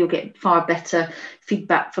no, and you'll get far better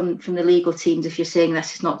feedback from the legal teams if you're saying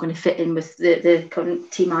this is not going to fit in with the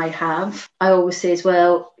current team I have. I always say as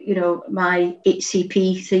well, my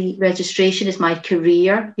HCPC registration is my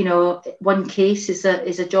career. One case is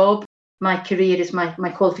a job. My career is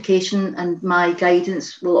my qualification, and my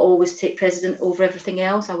guidance will always take precedent over everything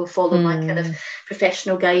else. I will follow my kind of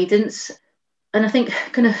professional guidance. And I think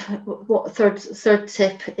kind of what third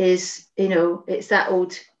tip is, it's that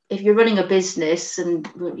old, if you're running a business, and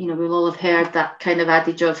we'll all have heard that kind of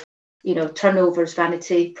adage of, turnover is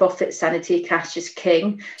vanity, profit sanity, cash is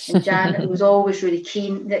king. And Jan was always really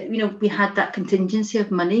keen that we had that contingency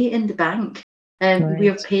of money in the bank, and we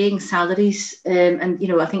are paying salaries. And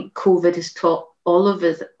I think COVID has taught all of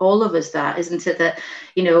us that, isn't it? That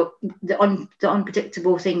the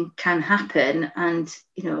unpredictable thing can happen, and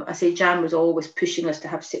I say Jan was always pushing us to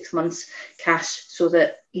have 6 months cash, so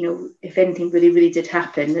that if anything really, really did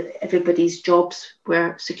happen, that everybody's jobs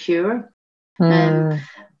were secure.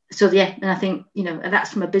 So yeah, and I think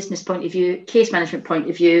that's from a business point of view. Case management point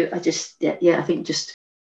of view, I think just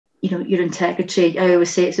your integrity. I always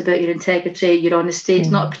say it's about your integrity, your honesty. It's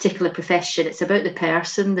not a particular profession. It's about the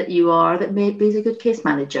person that you are that maybe is a good case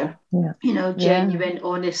manager. Genuine,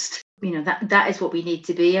 honest. That is what we need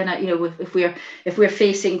to be. And if we're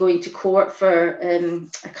facing going to court for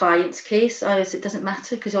a client's case, it doesn't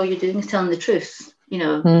matter, because all you're doing is telling the truth.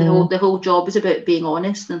 The whole job is about being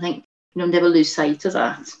honest, and I think never lose sight of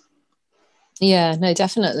that. Yeah, no,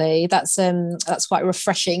 definitely. That's quite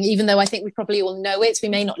refreshing, even though I think we probably all know it. We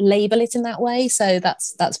may not label it in that way. So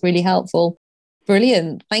that's really helpful.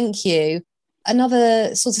 Brilliant. Thank you.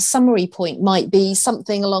 Another sort of summary point might be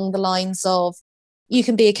something along the lines of, you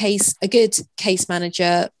can be a good case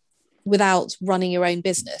manager without running your own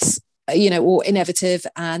business, or innovative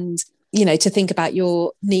and to think about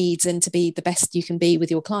your needs and to be the best you can be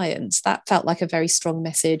with your clients. That felt like a very strong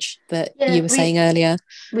message that you were saying earlier.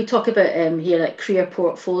 We talk about here like career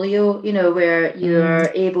portfolio, where you're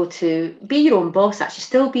able to be your own boss, actually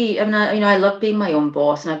still be, I love being my own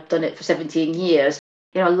boss, and I've done it for 17 years.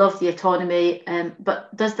 I love the autonomy,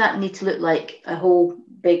 but does that need to look like a whole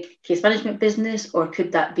big case management business, or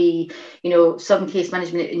could that be, some case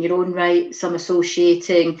management in your own right, some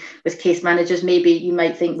associating with case managers? Maybe you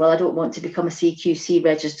might think, well, I don't want to become a CQC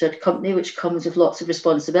registered company, which comes with lots of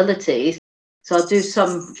responsibilities. So I'll do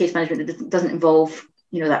some case management that doesn't involve,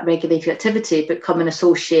 that regulated activity, but come and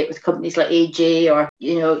associate with companies like AJ or,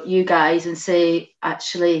 you guys, and say,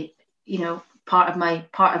 actually, part of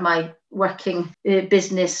my working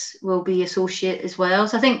business will be associate as well.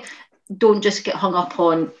 So I think don't just get hung up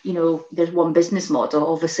on, there's one business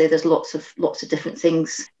model. Obviously, there's lots of different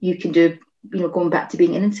things you can do, going back to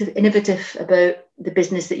being innovative about the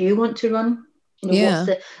business that you want to run.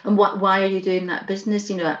 Why are you doing that business?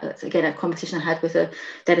 Again, a conversation I had with a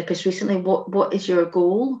therapist recently. What is your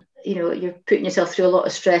goal? You're putting yourself through a lot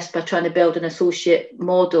of stress by trying to build an associate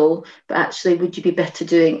model, but actually, would you be better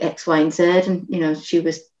doing X, Y, and Z? And she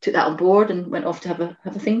took that on board and went off to have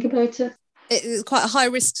a think about it. It's quite a high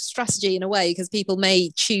risk strategy in a way, because people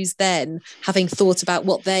may choose then, having thought about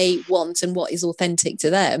what they want and what is authentic to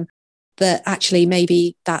them, that actually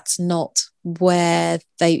maybe that's not where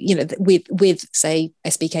they, with say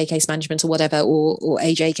SBK case management or whatever, or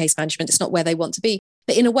AJ case management, it's not where they want to be.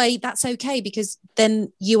 But in a way, that's okay, because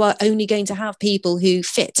then you are only going to have people who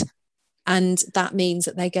fit. And that means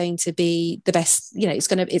that they're going to be the best, it's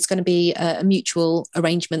going to be a mutual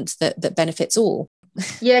arrangement that benefits all.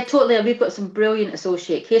 Yeah, totally. We've got some brilliant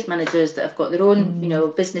associate case managers that have got their own,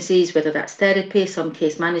 businesses, whether that's therapy, some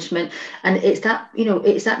case management, and it's that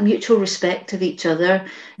mutual respect of each other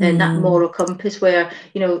and that moral compass where,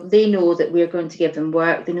 they know that we're going to give them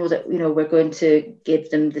work. They know that, we're going to give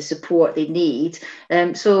them the support they need.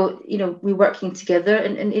 So, we're working together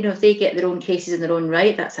and, if they get their own cases in their own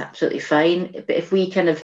right, that's absolutely fine. But if we kind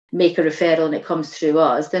of make a referral and it comes through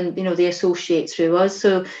us, then, they associate through us.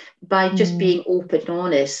 So by just being open and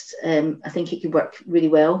honest, I think it could work really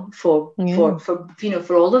well for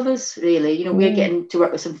all of us, really. We're getting to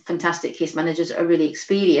work with some fantastic case managers that are really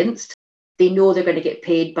experienced. They know they're going to get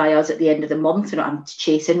paid by us at the end of the month. They're not having to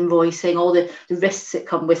chase invoicing, all the risks that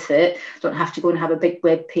come with it. Don't have to go and have a big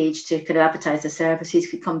web page to kind of advertise their services,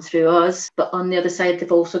 could come through us. But on the other side,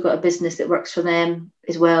 they've also got a business that works for them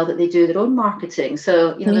as well, that they do their own marketing.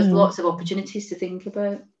 So, there's lots of opportunities to think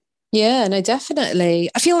about. Yeah, no, definitely.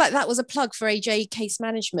 I feel like that was a plug for AJ Case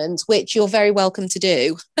Management, which you're very welcome to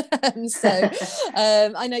do.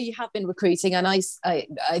 I know you have been recruiting, and I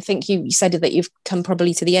think you said that you've come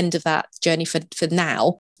probably to the end of that journey for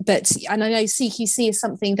now. And I know CQC is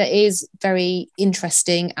something that is very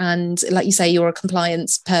interesting, and like you say, you're a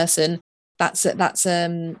compliance person. That's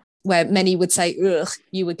where many would say, ugh,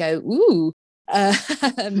 you would go, ooh.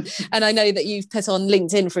 And I know that you've put on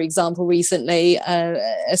LinkedIn, for example, recently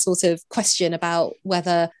a sort of question about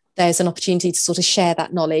whether there's an opportunity to sort of share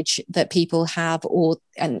that knowledge that people have,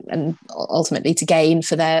 and ultimately to gain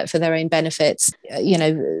for their own benefits,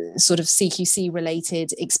 sort of CQC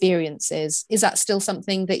related experiences. Is that still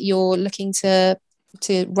something that you're looking to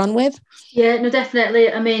run with? Yeah, no, definitely.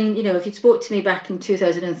 I mean, if you spoke to me back in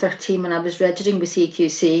 2013 when I was registering with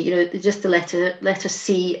CQC, just the letter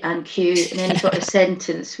C and Q in any sort of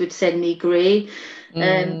sentence would send me grey.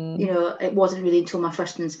 It wasn't really until my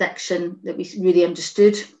first inspection that we really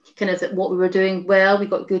understood kind of that what we were doing well. We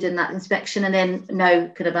got good in that inspection, and then now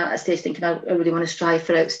kind of at that stage thinking I really want to strive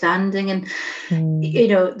for outstanding, and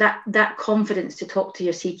that confidence to talk to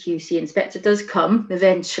your CQC inspector does come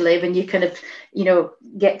eventually when you kind of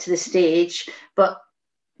get to the stage. But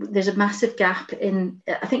there's a massive gap in,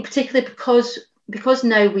 I think, particularly because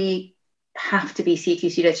now we have to be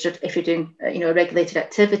CQC registered if you're doing a regulated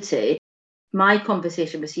activity. My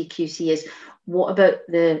conversation with CQC is, what about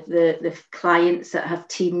the clients that have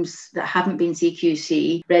teams that haven't been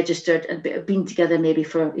CQC registered and have been together maybe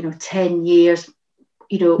for 10 years?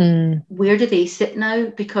 Where do they sit now?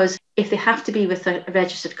 Because if they have to be with a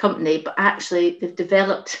registered company, but actually they've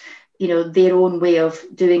developed their own way of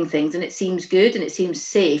doing things, and it seems good and it seems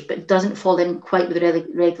safe, but it doesn't fall in quite with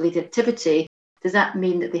regulated activity, does that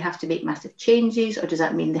mean that they have to make massive changes, or does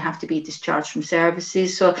that mean they have to be discharged from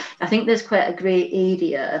services? So I think there's quite a grey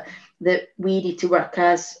area that we need to work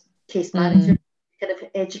as case managers, kind of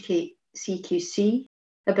educate CQC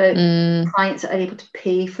about clients that are able to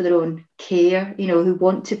pay for their own care, who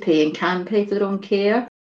want to pay and can pay for their own care.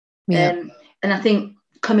 Yeah. And I think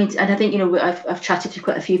coming to, and I think, I've chatted to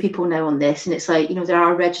quite a few people now on this, and it's like, there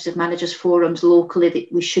are registered managers forums locally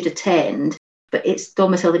that we should attend, but it's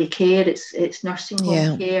domiciliary care, it's nursing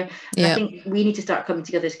home care. And I think we need to start coming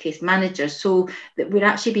together as case managers so that we're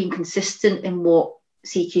actually being consistent in what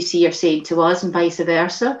CQC are saying to us and vice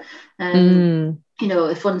versa.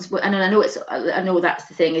 If one's, and I know that's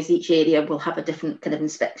the thing, is each area will have a different kind of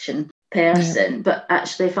inspection person, but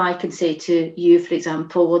actually if I can say to you, for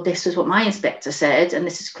example, well, this is what my inspector said, and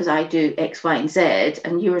this is because I do X, Y and Z,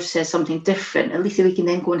 and yours says something different, at least we can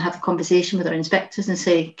then go and have a conversation with our inspectors and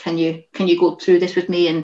say, can you go through this with me,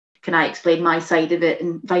 and can I explain my side of it,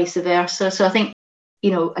 and vice versa. So I think,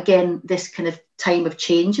 again, this kind of time of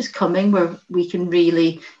change is coming where we can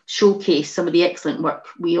really showcase some of the excellent work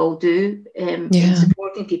we all do in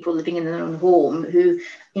supporting people living in their own home who,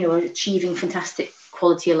 are achieving fantastic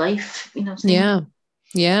quality of life.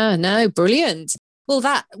 No, brilliant. Well,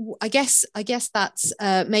 that I guess that's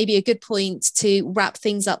maybe a good point to wrap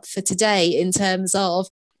things up for today in terms of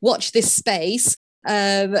watch this space.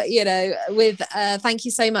 Thank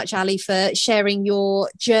you so much, Ali, for sharing your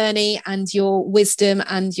journey and your wisdom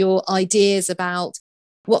and your ideas about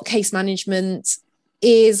what case management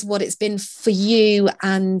is, what it's been for you,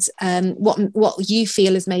 and what you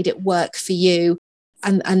feel has made it work for you,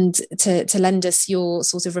 and to lend us your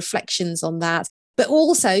sort of reflections on that, but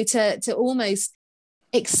also to almost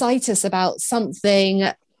excite us about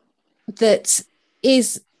something that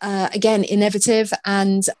is again innovative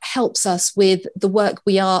and helps us with the work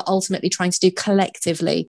we are ultimately trying to do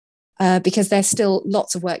collectively, because there's still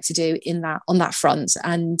lots of work to do on that front.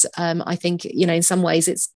 And I think, in some ways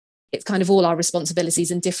it's kind of all our responsibilities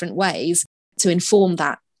in different ways to inform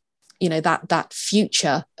that, that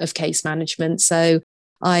future of case management. So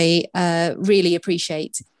I really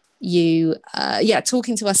appreciate you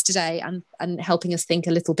talking to us today and helping us think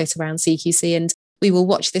a little bit around CQC, and we will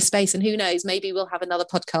watch this space, and who knows, maybe we'll have another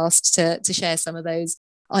podcast to share some of those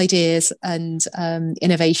ideas and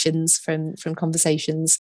innovations from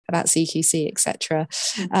conversations about CQC, etc.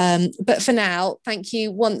 But for now, thank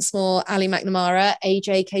you once more, Ali McNamara,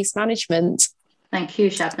 AJ Case Management. Thank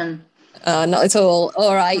you, Shabnam. Not at all.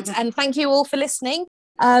 All right. And thank you all for listening.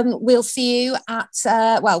 We'll see you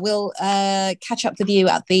we'll catch up with you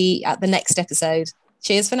at the next episode.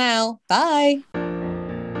 Cheers for now. Bye.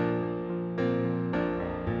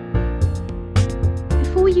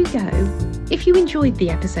 Before you go, if you enjoyed the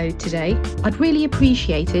episode today, I'd really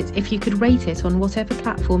appreciate it if you could rate it on whatever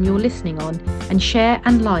platform you're listening on, and share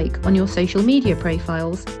and like on your social media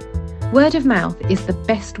profiles. Word of mouth is the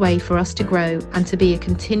best way for us to grow and to be a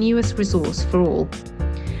continuous resource for all.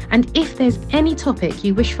 And if there's any topic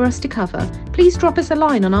you wish for us to cover, please drop us a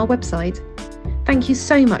line on our website. Thank you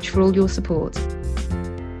so much for all your support.